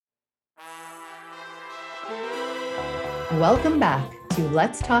Welcome back to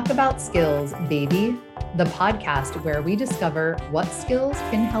Let's Talk About Skills, Baby, the podcast where we discover what skills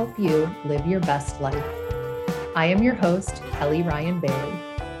can help you live your best life. I am your host, Kelly Ryan Bailey,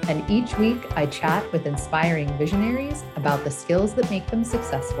 and each week I chat with inspiring visionaries about the skills that make them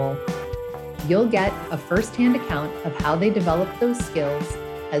successful. You'll get a firsthand account of how they develop those skills,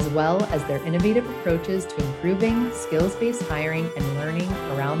 as well as their innovative approaches to improving skills-based hiring and learning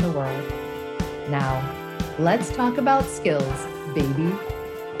around the world. Now, let's talk about skills, baby.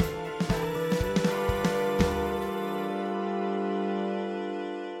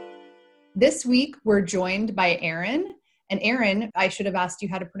 This week, we're joined by Erin. And Erin, I should have asked you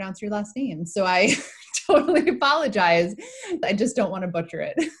how to pronounce your last name. So I totally apologize. I just don't want to butcher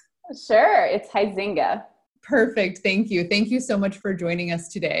it. Sure. It's Huizinga. Perfect. Thank you. Thank you so much for joining us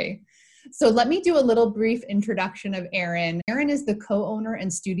today. So let me do a little brief introduction of Erin. Erin is the co-owner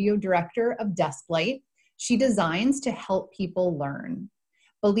and studio director of Desklight. She designs to help people learn.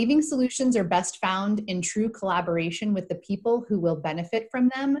 Believing solutions are best found in true collaboration with the people who will benefit from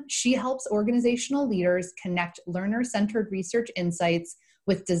them, she helps organizational leaders connect learner-centered research insights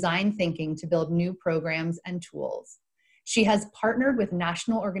with design thinking to build new programs and tools. She has partnered with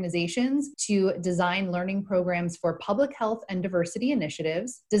national organizations to design learning programs for public health and diversity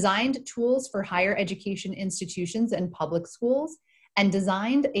initiatives, designed tools for higher education institutions and public schools, and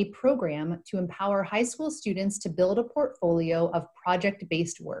designed a program to empower high school students to build a portfolio of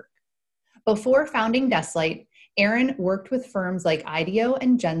project-based work. Before founding Desklight, Erin worked with firms like IDEO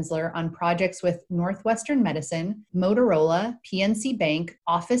and Gensler on projects with Northwestern Medicine, Motorola, PNC Bank,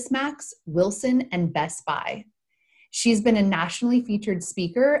 OfficeMax, Wilson, and Best Buy. She's been a nationally featured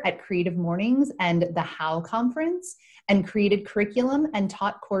speaker at Creative Mornings and the HOW Conference, and created curriculum and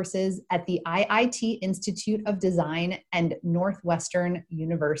taught courses at the IIT Institute of Design and Northwestern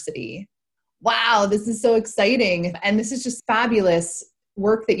University. Wow, this is so exciting. And this is just fabulous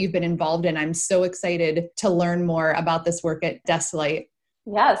work that you've been involved in. I'm so excited to learn more about this work at Desklight.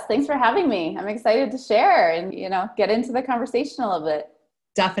 Yes, thanks for having me. I'm excited to share and, get into the conversation a little bit.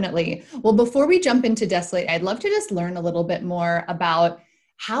 Definitely. Well, before we jump into Desklight, I'd love to just learn a little bit more about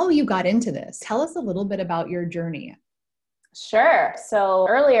how you got into this. Tell us a little bit about your journey. Sure. So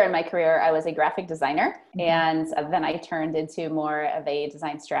earlier in my career, I was a graphic designer, and then I turned into more of a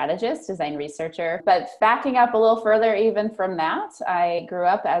design strategist, design researcher. But backing up a little further even from that, I grew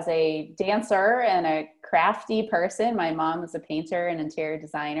up as a dancer and a crafty person. My mom was a painter and interior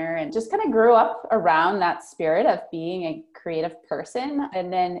designer, and just kind of grew up around that spirit of being a creative person.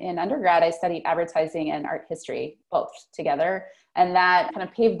 And then in undergrad, I studied advertising and art history, both together. And that kind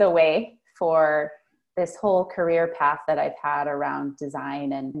of paved the way for this whole career path that I've had around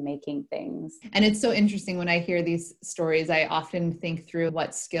design and making things. And it's so interesting when I hear these stories, I often think through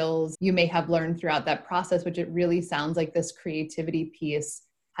what skills you may have learned throughout that process, which it really sounds like this creativity piece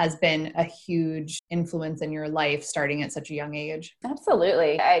has been a huge influence in your life starting at such a young age.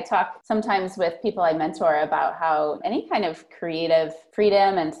 Absolutely. I talk sometimes with people I mentor about how any kind of creative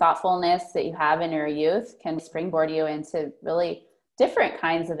freedom and thoughtfulness that you have in your youth can springboard you into really different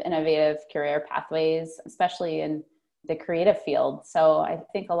kinds of innovative career pathways, especially in the creative field. So I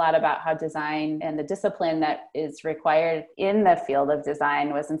think a lot about how design and the discipline that is required in the field of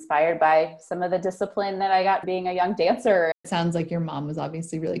design was inspired by some of the discipline that I got being a young dancer. It sounds like your mom was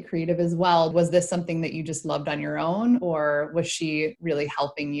obviously really creative as well. Was this something that you just loved on your own, or was she really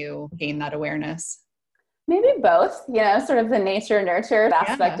helping you gain that awareness? Maybe both, sort of the nature nurture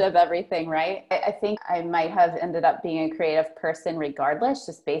aspect of everything, right? I think I might have ended up being a creative person regardless,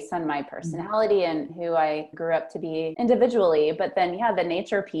 just based on my personality and who I grew up to be individually. But then, the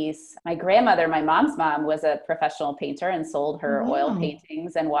nature piece, my grandmother, my mom's mom, was a professional painter and sold her oil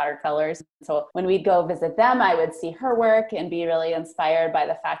paintings and watercolors. So when we'd go visit them, I would see her work and be really inspired by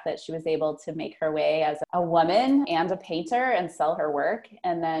the fact that she was able to make her way as a woman and a painter and sell her work.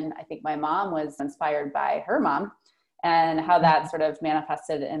 And then I think my mom was inspired by her mom and how that sort of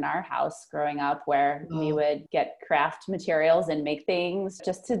manifested in our house growing up, where we would get craft materials and make things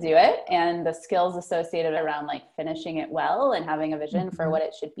just to do it. And the skills associated around like finishing it well and having a vision for what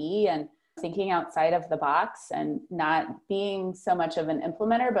it should be and thinking outside of the box and not being so much of an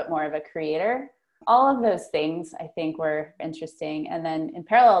implementer, but more of a creator. All of those things I think were interesting. And then in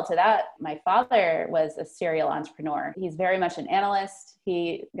parallel to that, my father was a serial entrepreneur. He's very much an analyst.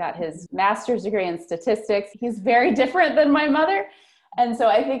 He got his master's degree in statistics. He's very different than my mother. And so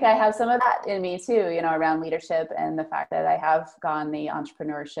I think I have some of that in me too, around leadership and the fact that I have gone the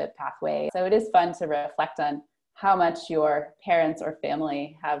entrepreneurship pathway. So it is fun to reflect on how much your parents or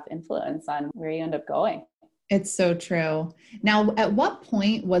family have influence on where you end up going. It's so true. Now, at what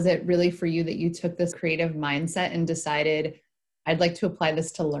point was it really for you that you took this creative mindset and decided, I'd like to apply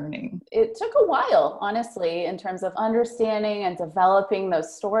this to learning? It took a while, honestly, in terms of understanding and developing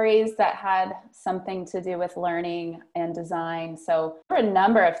those stories that had something to do with learning and design. So there were a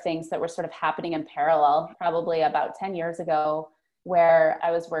number of things that were sort of happening in parallel, probably about 10 years ago, where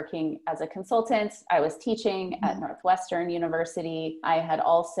I was working as a consultant. I was teaching at Northwestern University. I had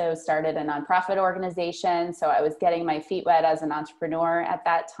also started a nonprofit organization. So I was getting my feet wet as an entrepreneur at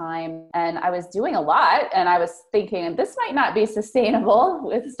that time. And I was doing a lot. And I was thinking, this might not be sustainable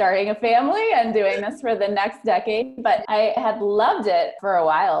with starting a family and doing this for the next decade. But I had loved it for a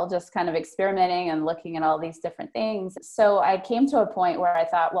while, just kind of experimenting and looking at all these different things. So I came to a point where I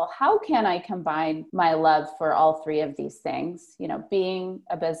thought, well, how can I combine my love for all three of these things? Being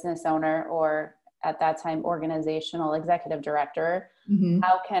a business owner, or at that time, organizational executive director.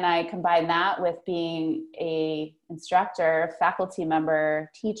 How can I combine that with being a instructor, faculty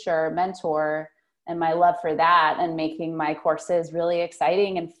member, teacher, mentor, and my love for that, and making my courses really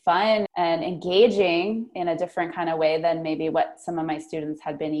exciting and fun and engaging in a different kind of way than maybe what some of my students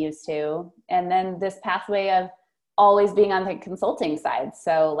had been used to. And then this pathway of always being on the consulting side.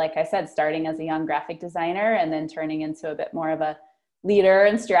 So like I said, starting as a young graphic designer and then turning into a bit more of a leader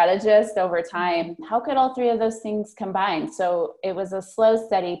and strategist over time. How could all three of those things combine? So it was a slow,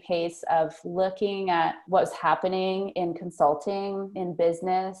 steady pace of looking at what was happening in consulting, in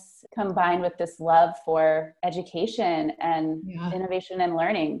business, combined with this love for education and innovation and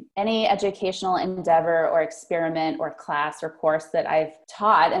learning. Any educational endeavor or experiment or class or course that I've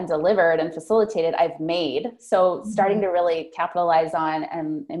taught and delivered and facilitated, I've made. So starting to really capitalize on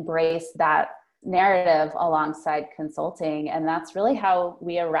and embrace that narrative alongside consulting. And that's really how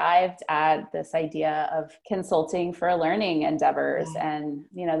we arrived at this idea of consulting for learning endeavors and,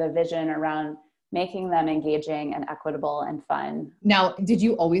 the vision around making them engaging and equitable and fun. Now, did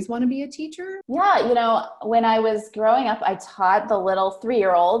you always want to be a teacher? Yeah. When I was growing up, I taught the little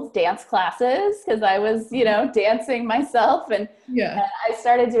 3-year-olds dance classes because I was, dancing myself. And I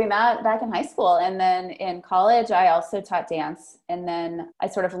started doing that back in high school. And then in college, I also taught dance. And then I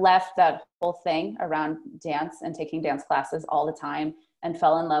sort of left that whole thing around dance and taking dance classes all the time and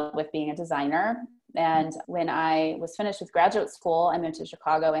fell in love with being a designer. And when I was finished with graduate school, I moved to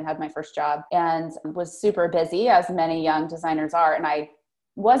Chicago and had my first job and was super busy, as many young designers are. And I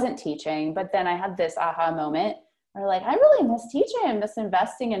wasn't teaching, but then I had this aha moment where I really miss teaching. I miss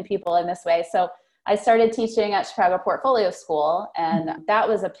investing in people in this way. So I started teaching at Chicago Portfolio School. And that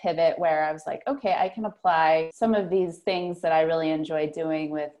was a pivot where I was like, okay, I can apply some of these things that I really enjoy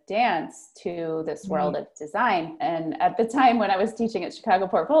doing with dance to this world of design. And at the time when I was teaching at Chicago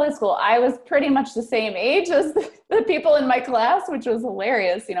Portfolio School, I was pretty much the same age as the people in my class, which was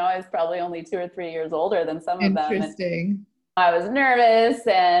hilarious. I was probably only 2 or 3 years older than some of them. Interesting. I was nervous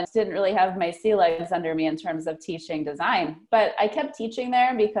and didn't really have my sea legs under me in terms of teaching design, but I kept teaching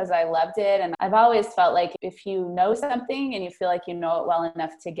there because I loved it. And I've always felt like if you know something and you feel like you know it well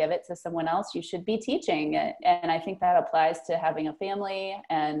enough to give it to someone else, you should be teaching it. And I think that applies to having a family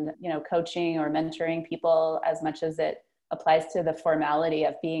and, coaching or mentoring people as much as it applies to the formality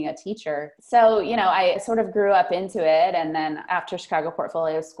of being a teacher. So, I sort of grew up into it. And then after Chicago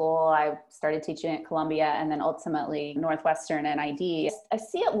Portfolio School, I started teaching at Columbia and then ultimately Northwestern NID. I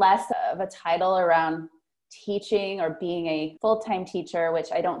see it less of a title around teaching or being a full-time teacher,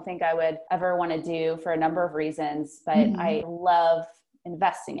 which I don't think I would ever want to do for a number of reasons, but I love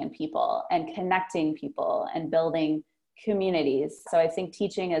investing in people and connecting people and building communities. So I think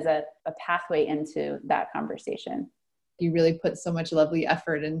teaching is a pathway into that conversation. You really put so much lovely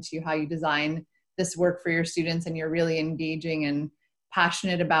effort into how you design this work for your students, and you're really engaging and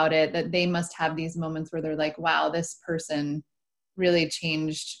passionate about it, that they must have these moments where they're like, wow, this person really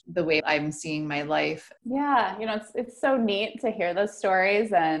changed the way I'm seeing my life. Yeah. It's so neat to hear those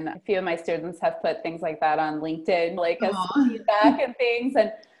stories. And a few of my students have put things like that on LinkedIn, as feedback and things.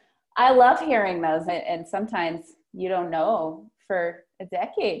 And I love hearing those. And sometimes you don't know for a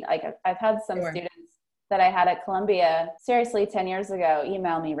decade. I've had some students that I had at Columbia, seriously, 10 years ago,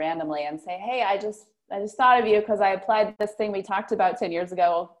 email me randomly and say, hey, I just thought of you because I applied this thing we talked about 10 years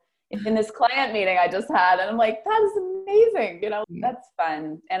ago in this client meeting I just had. And I'm like, that is amazing. That's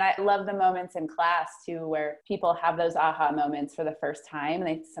fun. And I love the moments in class too, where people have those aha moments for the first time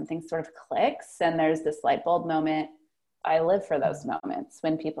and something sort of clicks and there's this light bulb moment. I live for those moments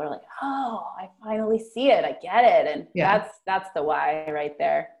when people are like, oh, I finally see it. I get it. And that's the why right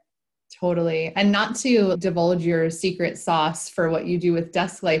there. Totally. And not to divulge your secret sauce for what you do with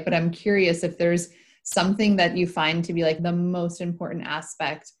Desklight, but I'm curious if there's something that you find to be the most important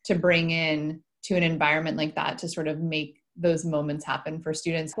aspect to bring in to an environment like that to sort of make those moments happen for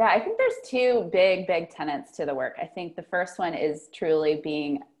students? Yeah, I think there's two big tenets to the work. I think the first one is truly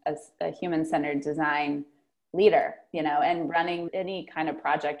being a human-centered design leader, and running any kind of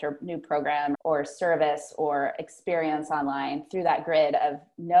project or new program or service or experience online through that grid of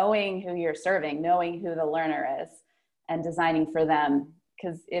knowing who you're serving, knowing who the learner is, and designing for them.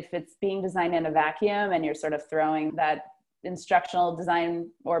 Because if it's being designed in a vacuum and you're sort of throwing that instructional design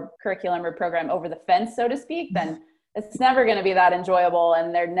or curriculum or program over the fence, so to speak, then it's never going to be that enjoyable,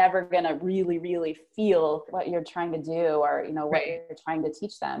 and they're never going to really, really feel what you're trying to do or, what you're trying to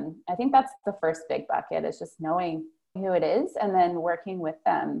teach them. I think that's the first big bucket, is just knowing who it is and then working with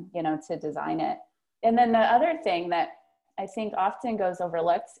them, to design it. And then the other thing that I think often goes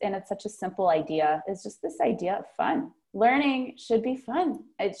overlooked, and it's such a simple idea, is just this idea of fun. Learning should be fun.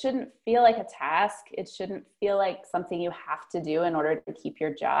 It shouldn't feel like a task. It shouldn't feel like something you have to do in order to keep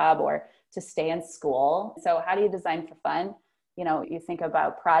your job or to stay in school. So how do you design for fun? You think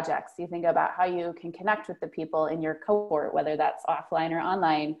about projects, you think about how you can connect with the people in your cohort, whether that's offline or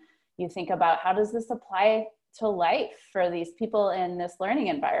online. You think about, how does this apply to life for these people in this learning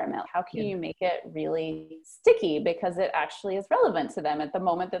environment? How can you make it really sticky because it actually is relevant to them at the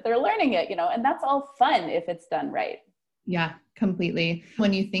moment that they're learning it, and that's all fun if it's done right. Yeah, completely.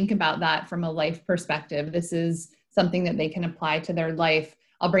 When you think about that from a life perspective, this is something that they can apply to their life.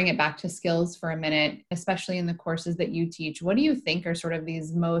 I'll bring it back to skills for a minute, especially in the courses that you teach. What do you think are sort of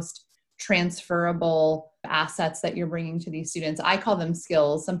these most transferable assets that you're bringing to these students? I call them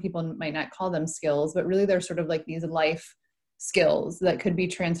skills. Some people might not call them skills, but really they're sort of like these life skills that could be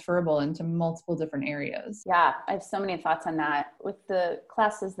transferable into multiple different areas. Yeah, I have so many thoughts on that. With the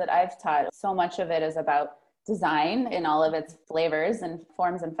classes that I've taught, so much of it is about design in all of its flavors and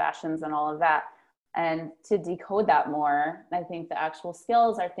forms and fashions and all of that. And to decode that more, I think the actual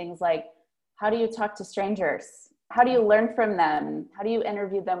skills are things like, how do you talk to strangers? How do you learn from them? How do you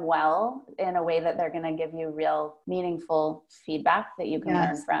interview them well in a way that they're going to give you real meaningful feedback that you can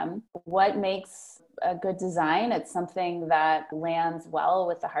learn from? What makes a good design? It's something that lands well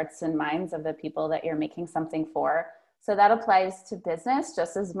with the hearts and minds of the people that you're making something for. So that applies to business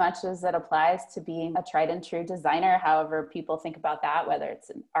just as much as it applies to being a tried and true designer, however people think about that, whether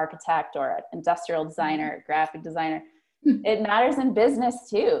it's an architect or an industrial designer, graphic designer. It matters in business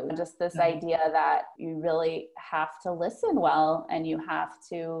too. Just this idea that you really have to listen well, and you have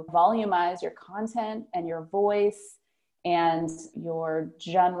to volumize your content and your voice and your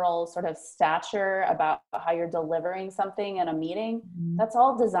general sort of stature about how you're delivering something in a meeting. That's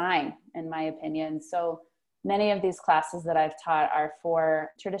all design, in my opinion. So many of these classes that I've taught are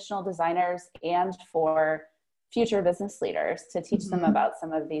for traditional designers and for future business leaders, to teach them about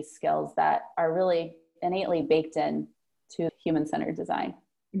some of these skills that are really innately baked in to human-centered design.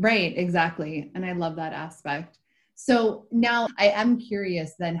 Right, exactly. And I love that aspect. So now I am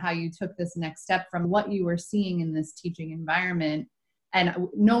curious then how you took this next step from what you were seeing in this teaching environment and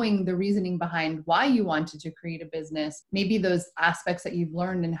knowing the reasoning behind why you wanted to create a business, maybe those aspects that you've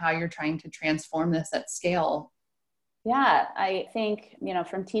learned and how you're trying to transform this at scale. Yeah, I think,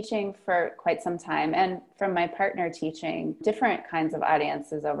 from teaching for quite some time and from my partner teaching different kinds of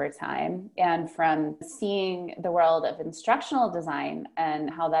audiences over time, and from seeing the world of instructional design and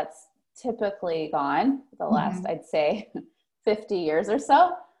how that's typically gone the last, I'd say, 50 years or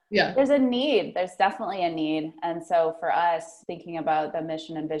so. Yeah. There's definitely a need. And so for us, thinking about the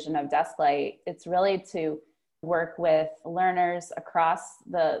mission and vision of Desklight, it's really to work with learners across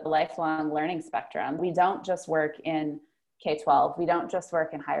the lifelong learning spectrum. We don't just work in K-12. We don't just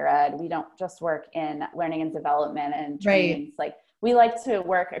work in higher ed. We don't just work in learning and development and trainings. Like, we like to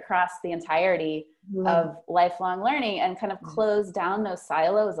work across the entirety of lifelong learning and kind of close down those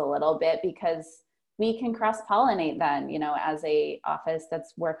silos a little bit, because we can cross-pollinate then, as a office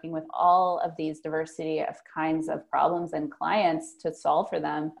that's working with all of these diversity of kinds of problems and clients to solve for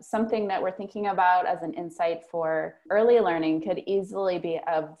them. Something that we're thinking about as an insight for early learning could easily be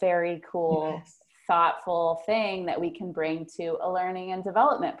a very cool, thoughtful thing that we can bring to a learning and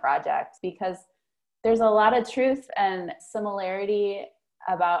development project, because there's a lot of truth and similarity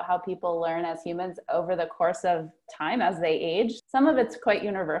about how people learn as humans over the course of time as they age. Some of it's quite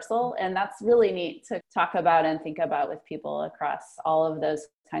universal, and that's really neat to talk about and think about with people across all of those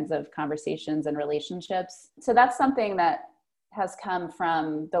kinds of conversations and relationships. So that's something that has come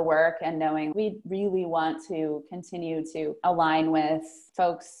from the work and knowing we really want to continue to align with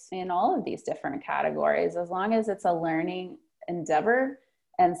folks in all of these different categories, as long as it's a learning endeavor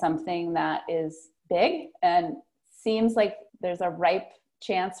and something that is big and seems like there's a ripe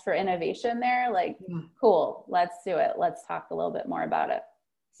chance for innovation there. Like, cool, let's do it. Let's talk a little bit more about it.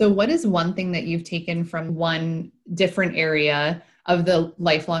 So what is one thing that you've taken from one different area of the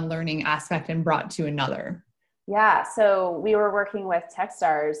lifelong learning aspect and brought to another? Yeah, so we were working with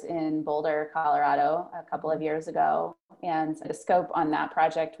Techstars in Boulder, Colorado a couple of years ago. And the scope on that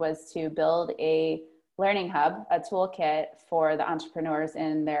project was to build a learning hub, a toolkit for the entrepreneurs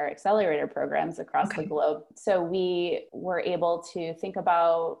in their accelerator programs across the globe. So we were able to think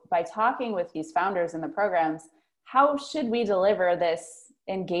about, by talking with these founders in the programs, how should we deliver this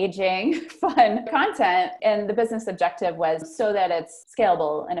engaging, fun content? And the business objective was so that it's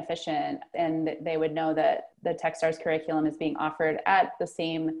scalable and efficient, and they would know that the Techstars curriculum is being offered at the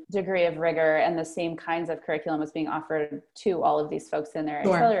same degree of rigor and the same kinds of curriculum is being offered to all of these folks in their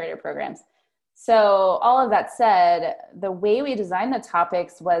accelerator programs. So all of that said, the way we designed the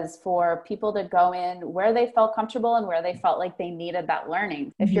topics was for people to go in where they felt comfortable and where they felt like they needed that learning.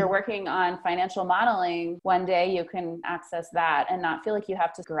 Mm-hmm. If you're working on financial modeling, one day you can access that and not feel like you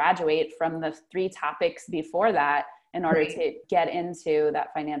have to graduate from the 3 topics before that in order to get into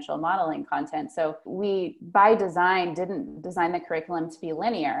that financial modeling content. So we, by design, didn't design the curriculum to be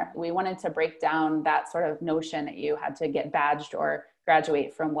linear. We wanted to break down that sort of notion that you had to get badged or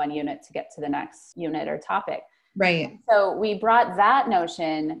graduate from one unit to get to the next unit or topic. Right. So we brought that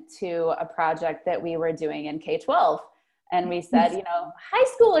notion to a project that we were doing in K-12. And we said, high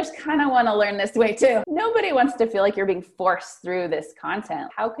schoolers kind of want to learn this way too. Nobody wants to feel like you're being forced through this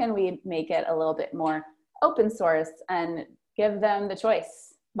content. How can we make it a little bit more open source and give them the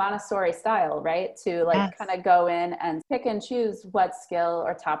choice, Montessori style, right? To kind of go in and pick and choose what skill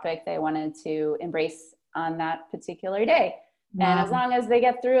or topic they wanted to embrace on that particular day. Wow. And as long as they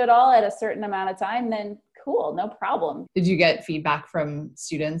get through it all at a certain amount of time, then cool, no problem. Did you get feedback from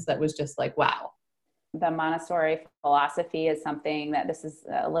students that was just like, wow? The Montessori philosophy is something that, this is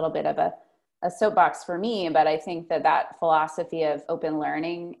a little bit of a soapbox for me, but I think that philosophy of open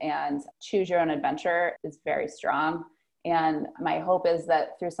learning and choose your own adventure is very strong. And my hope is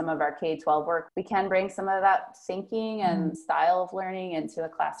that through some of our K-12 work, we can bring some of that thinking and style of learning into the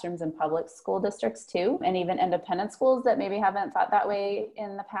classrooms in public school districts too, and even independent schools that maybe haven't thought that way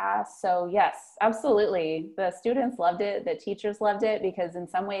in the past. So yes, absolutely. The students loved it. The teachers loved it because in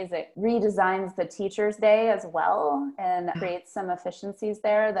some ways it redesigns the teacher's day as well and creates some efficiencies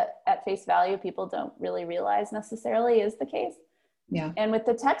there that at face value people don't really realize necessarily is the case. Yeah. And with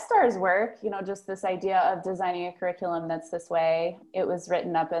the Techstars work, just this idea of designing a curriculum that's this way, it was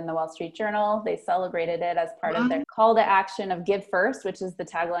written up in the Wall Street Journal. They celebrated it as part of their call to action of Give First, which is the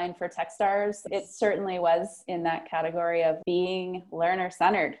tagline for Techstars. It certainly was in that category of being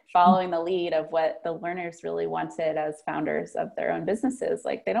learner-centered, following the lead of what the learners really wanted as founders of their own businesses.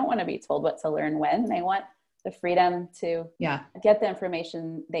 Like, they don't want to be told what to learn when. They want the freedom to get the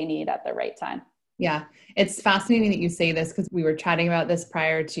information they need at the right time. Yeah, it's fascinating that you say this because we were chatting about this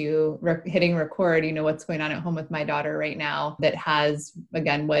prior to hitting record. What's going on at home with my daughter right now that has,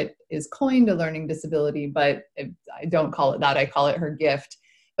 again, what is coined a learning disability, but I don't call it that. I call it her gift.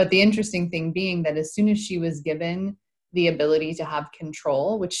 But the interesting thing being that as soon as she was given the ability to have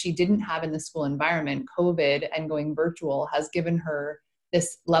control, which she didn't have in the school environment, COVID and going virtual has given her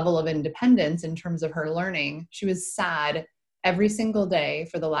this level of independence in terms of her learning. She was sad every single day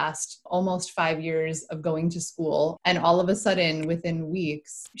for the last almost 5 years of going to school. And all of a sudden, within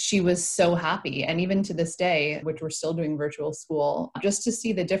weeks, she was so happy. And even to this day, which we're still doing virtual school, just to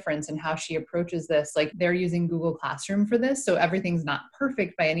see the difference in how she approaches this, like they're using Google Classroom for this. So everything's not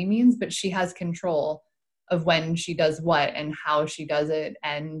perfect by any means, but she has control of when she does what and how she does it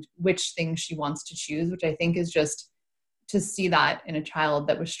and which things she wants to choose, which I think is just, to see that in a child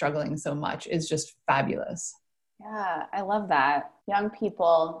that was struggling so much is just fabulous. Yeah, I love that. Young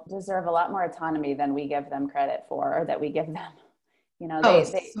people deserve a lot more autonomy than we give them credit for, or that we give them. They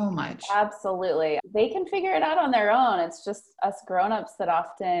so much. Absolutely. They can figure it out on their own. It's just us grownups that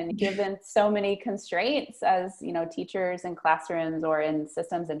often given so many constraints as, teachers in classrooms or in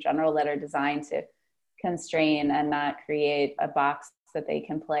systems in general that are designed to constrain and not create a box that they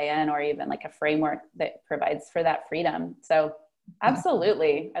can play in, or even like a framework that provides for that freedom. So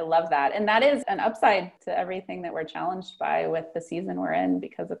absolutely. I love that. And that is an upside to everything that we're challenged by with the season we're in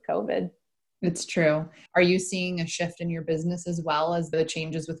because of COVID. It's true. Are you seeing a shift in your business as well as the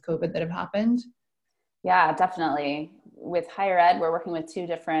changes with COVID that have happened? Yeah, definitely. With higher ed, we're working with 2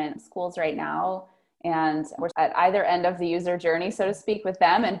 different schools right now. And we're at either end of the user journey, so to speak, with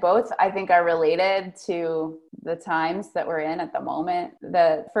them. And both, I think, are related to the times that we're in at the moment.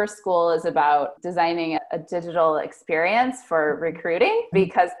 The first school is about designing a digital experience for recruiting,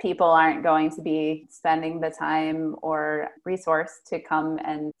 because people aren't going to be spending the time or resource to come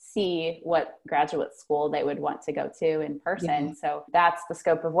and see what graduate school they would want to go to in person. Yeah. So that's the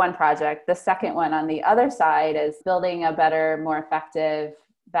scope of one project. The second one on the other side is building a better, more effective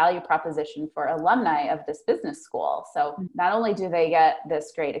value proposition for alumni of this business school. So not only do they get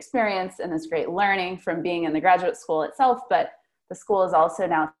this great experience and this great learning from being in the graduate school itself, but the school is also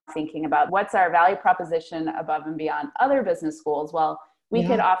now thinking about what's our value proposition above and beyond other business schools. Well, we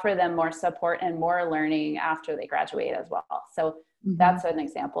could offer them more support and more learning after they graduate as well. So that's an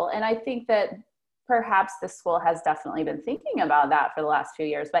example. And I think that perhaps the school has definitely been thinking about that for the last few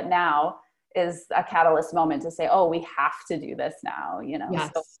years, but now is a catalyst moment to say, oh, we have to do this now, you know?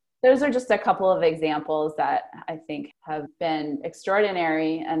 Yes. So those are just a couple of examples that I think have been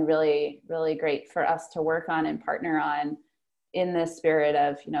extraordinary and really, really great for us to work on and partner on, in the spirit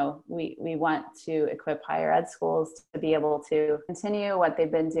of, you know, we want to equip higher ed schools to be able to continue what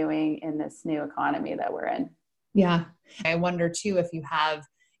they've been doing in this new economy that we're in. Yeah. I wonder too, if you have,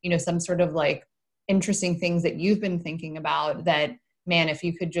 you know, some sort of like interesting things that you've been thinking about that, man, if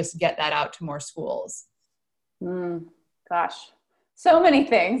you could just get that out to more schools. Gosh, so many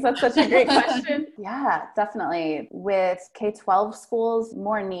things. That's such a great question. Yeah, definitely. With K-12 schools,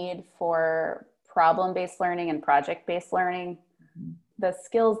 more need for problem-based learning and project-based learning. The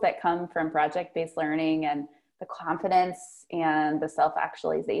skills that come from project-based learning and the confidence and the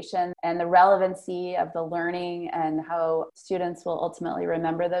self-actualization and the relevancy of the learning and how students will ultimately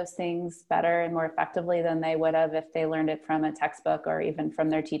remember those things better and more effectively than they would have if they learned it from a textbook or even from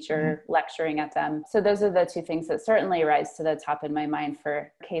their teacher lecturing at them. So those are the two things that certainly rise to the top in my mind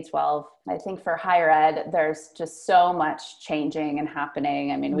for K-12. I think for higher ed, there's just so much changing and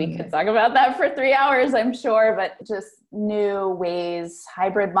happening. I mean, we could talk about that for 3 hours, I'm sure, but just new ways,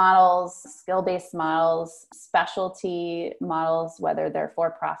 hybrid models, skill-based models, specialty models, whether they're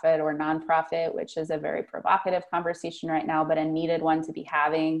for-profit or nonprofit, which is a very provocative conversation right now, but a needed one to be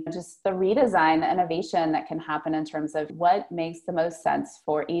having. Just the redesign, the innovation that can happen in terms of what makes the most sense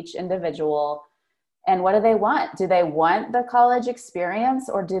for each individual. And what do they want? Do they want the college experience,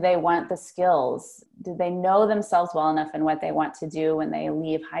 or do they want the skills? Do they know themselves well enough in what they want to do when they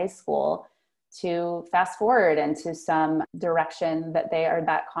leave high school to fast forward into some direction that they are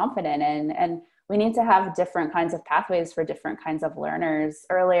that confident in? And we need to have different kinds of pathways for different kinds of learners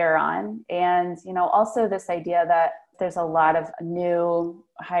earlier on. And, you know, also this idea that there's a lot of new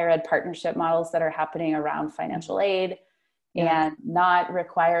higher ed partnership models that are happening around financial aid and not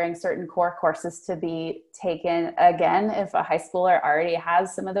requiring certain core courses to be taken again if a high schooler already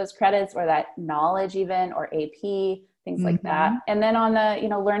has some of those credits or that knowledge even, or AP, things like that. And then on the, you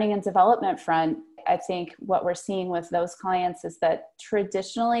know, learning and development front, I think what we're seeing with those clients is that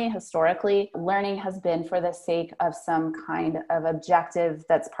traditionally, historically, learning has been for the sake of some kind of objective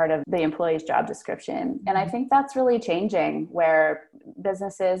that's part of the employee's job description. And I think that's really changing, where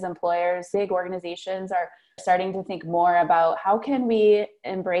businesses, employers, big organizations are starting to think more about how can we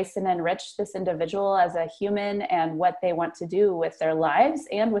embrace and enrich this individual as a human and what they want to do with their lives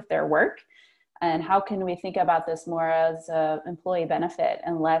and with their work. And how can we think about this more as an employee benefit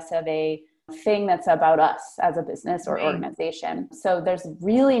and less of a thing that's about us as a business or organization. So there's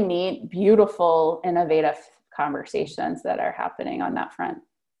really neat, beautiful, innovative conversations that are happening on that front.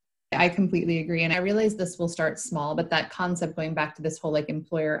 I completely agree. And I realize this will start small, but that concept, going back to this whole like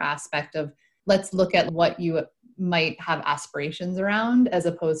employer aspect of, let's look at what you might have aspirations around as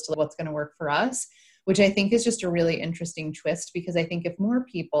opposed to what's going to work for us, which I think is just a really interesting twist, because I think if more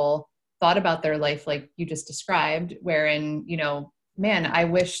people thought about their life like you just described, wherein, you know, man, I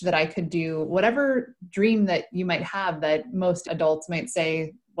wish that I could do whatever dream that you might have, that most adults might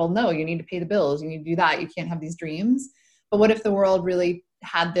say, well, no, you need to pay the bills. You need to do that. You can't have these dreams. But what if the world really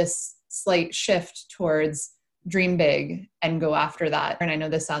had this slight shift towards dream big and go after that? And I know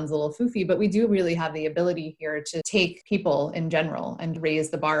this sounds a little foofy, but we do really have the ability here to take people in general and raise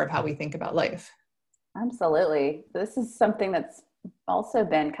the bar of how we think about life. Absolutely. This is something that's also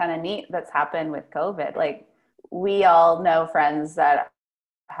been kind of neat that's happened with COVID. Like, we all know friends that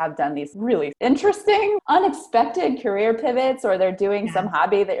have done these really interesting, unexpected career pivots, or they're doing some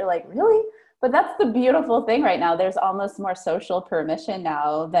hobby that you're like, really? But that's the beautiful thing right now. There's almost more social permission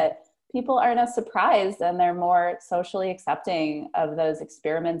now that people aren't as surprised, and they're more socially accepting of those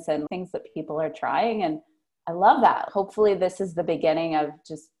experiments and things that people are trying. And I love that. Hopefully this is the beginning of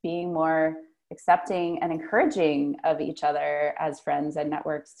just being more accepting and encouraging of each other as friends and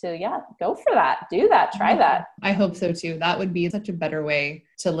networks to, go for that, do that, try that. I hope so too. That would be such a better way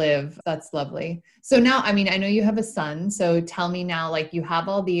to live. That's lovely. So now, I mean, I know you have a son, so tell me now, like you have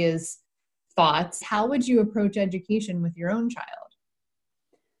all these thoughts. How would you approach education with your own child?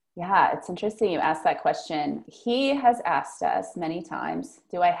 Yeah, it's interesting you asked that question. He has asked us many times,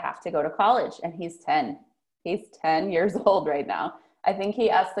 do I have to go to college? And he's 10. He's 10 years old right now. I think he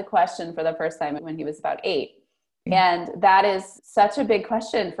asked the question for the first time when he was about 8. And that is such a big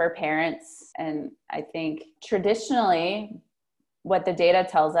question for parents. And I think traditionally, what the data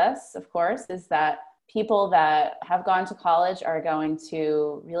tells us, of course, is that people that have gone to college are going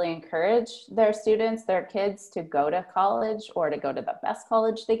to really encourage their students, their kids to go to college or to go to the best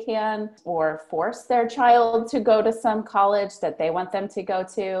college they can, or force their child to go to some college that they want them to go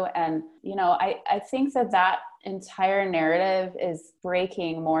to. And, I think that entire narrative is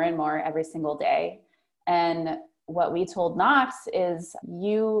breaking more and more every single day. And what we told Knox is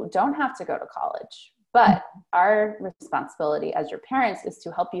you don't have to go to college, but our responsibility as your parents is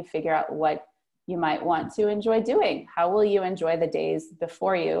to help you figure out what you might want to enjoy doing. How will you enjoy the days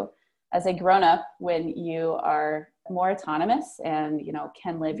before you as a grown-up when you are more autonomous and,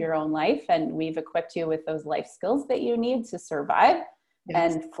 can live your own life? And we've equipped you with those life skills that you need to survive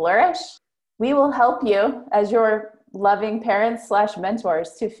and flourish. We will help you as your loving parents /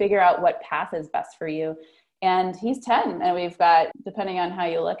 mentors to figure out what path is best for you. And he's 10, and we've got, depending on how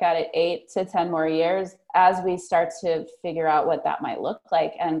you look at it, 8 to 10 more years as we start to figure out what that might look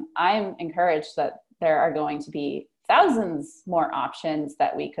like. And I'm encouraged that there are going to be thousands more options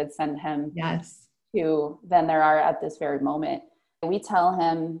that we could send him to than there are at this very moment. We tell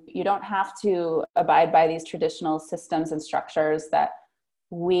him, you don't have to abide by these traditional systems and structures that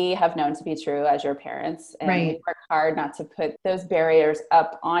we have known to be true as your parents. And we work hard not to put those barriers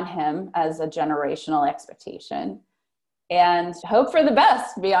up on him as a generational expectation, and hope for the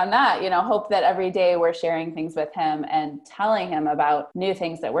best beyond that. Hope that every day we're sharing things with him and telling him about new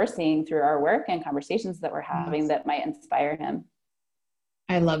things that we're seeing through our work and conversations that we're having that might inspire him.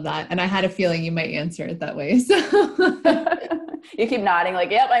 I love that. And I had a feeling you might answer it that way. So you keep nodding like,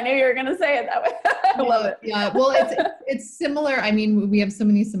 yep, I knew you were going to say it that way. I love it. Yeah. Well, it's similar. I mean, we have so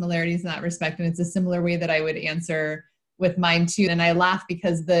many similarities in that respect, and it's a similar way that I would answer with mine too. And I laugh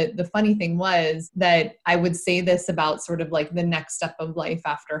because the funny thing was that I would say this about sort of like the next step of life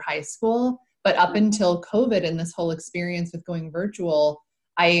after high school, but up until COVID and this whole experience with going virtual,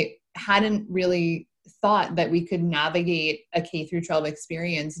 I hadn't really thought that we could navigate a K through 12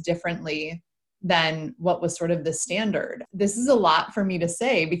 experience differently than what was sort of the standard. This is a lot for me to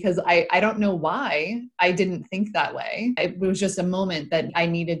say because I don't know why I didn't think that way. It was just a moment that I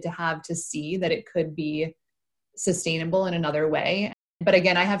needed to have to see that it could be sustainable in another way. But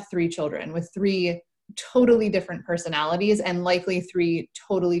again, I have 3 children with 3 totally different personalities and likely 3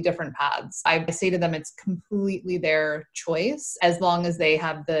 totally different paths. I say to them, it's completely their choice as long as they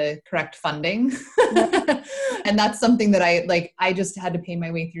have the correct funding. And that's something that I just had to pay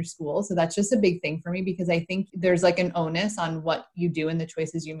my way through school. So that's just a big thing for me because I think there's like an onus on what you do and the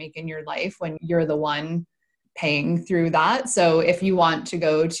choices you make in your life when you're the one paying through that. So if you want to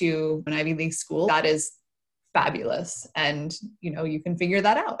go to an Ivy League school, that is fabulous. And, you can figure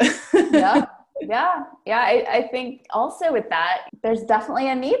that out. Yeah. I think also with that, there's definitely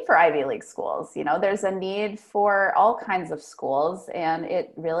a need for Ivy League schools. There's a need for all kinds of schools, and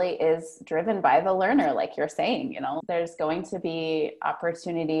it really is driven by the learner, like you're saying. There's going to be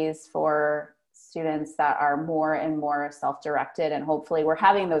opportunities for students that are more and more self-directed, and hopefully we're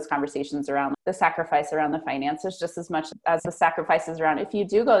having those conversations around the sacrifice around the finances just as much as the sacrifices around if you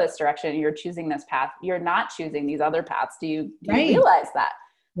do go this direction and you're choosing this path, you're not choosing these other paths. Do you realize that?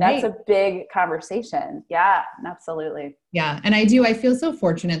 That's a big conversation. Yeah, absolutely. Yeah. And I feel so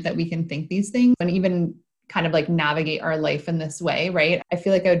fortunate that we can think these things and even kind of like navigate our life in this way, right? I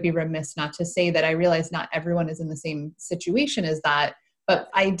feel like I would be remiss not to say that I realize not everyone is in the same situation as that. But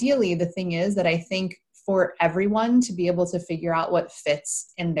ideally, the thing is that I think for everyone to be able to figure out what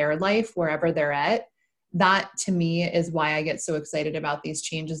fits in their life, wherever they're at, that to me is why I get so excited about these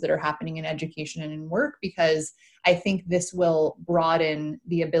changes that are happening in education and in work, because I think this will broaden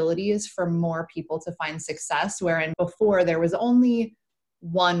the abilities for more people to find success, wherein before there was only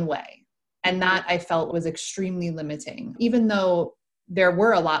one way. And that I felt was extremely limiting. Even though there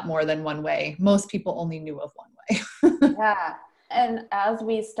were a lot more than one way, most people only knew of one way. Yeah. And as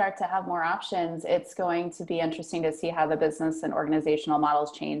we start to have more options, it's going to be interesting to see how the business and organizational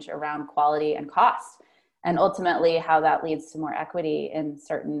models change around quality and cost, and ultimately how that leads to more equity in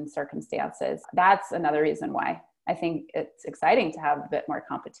certain circumstances. That's another reason why I think it's exciting to have a bit more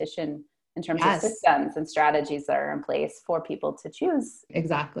competition in terms of Yes. systems and strategies that are in place for people to choose.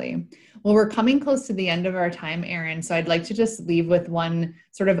 Exactly. Well, we're coming close to the end of our time, Erin. So I'd like to just leave with one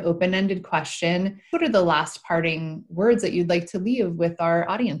sort of open-ended question. What are the last parting words that you'd like to leave with our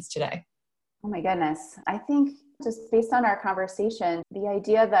audience today? Oh my goodness. I think just based on our conversation, the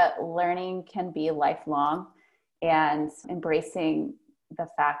idea that learning can be lifelong and embracing the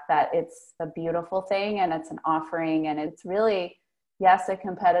fact that it's a beautiful thing and it's an offering and it's really, yes, a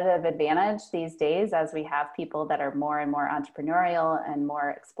competitive advantage these days as we have people that are more and more entrepreneurial and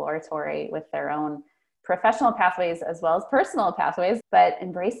more exploratory with their own professional pathways as well as personal pathways, but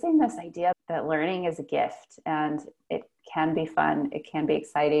embracing this idea that learning is a gift and it can be fun, it can be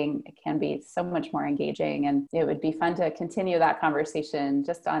exciting, it can be so much more engaging. And it would be fun to continue that conversation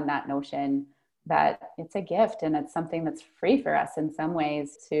just on that notion that it's a gift and it's something that's free for us in some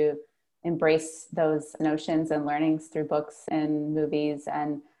ways to embrace those notions and learnings through books and movies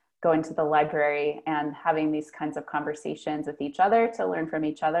and going to the library and having these kinds of conversations with each other to learn from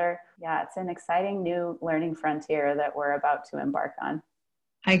each other. Yeah, it's an exciting new learning frontier that we're about to embark on.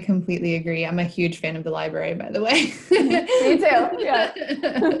 I completely agree. I'm a huge fan of the library, by the way. Me too. Yeah.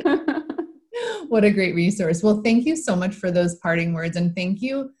 What a great resource. Well, thank you so much for those parting words. And thank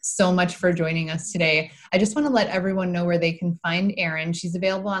you so much for joining us today. I just want to let everyone know where they can find Erin. She's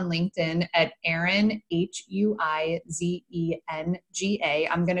available on LinkedIn at Erin, Huizenga.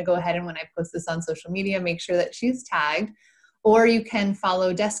 I'm going to go ahead and when I post this on social media, make sure that she's tagged. Or you can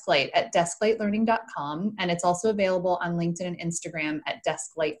follow Desklight at desklightlearning.com. And it's also available on LinkedIn and Instagram at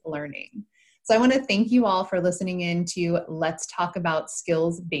desklightlearning. So I want to thank you all for listening in to Let's Talk About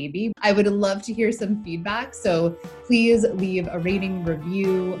Skills, Baby. I would love to hear some feedback. So please leave a rating,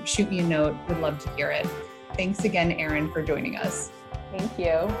 review, shoot me a note. Would love to hear it. Thanks again, Erin, for joining us. Thank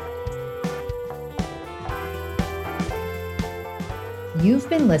you. You've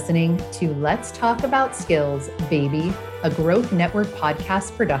been listening to Let's Talk About Skills, Baby, a Growth Network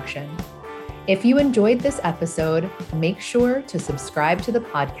podcast production. If you enjoyed this episode, make sure to subscribe to the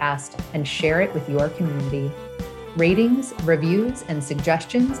podcast and share it with your community. Ratings, reviews, and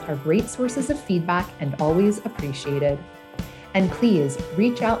suggestions are great sources of feedback and always appreciated. And please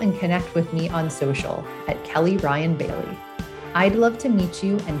reach out and connect with me on social at Kelly Ryan Bailey. I'd love to meet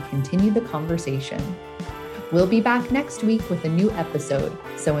you and continue the conversation. We'll be back next week with a new episode.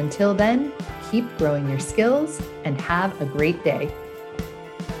 So until then, keep growing your skills and have a great day.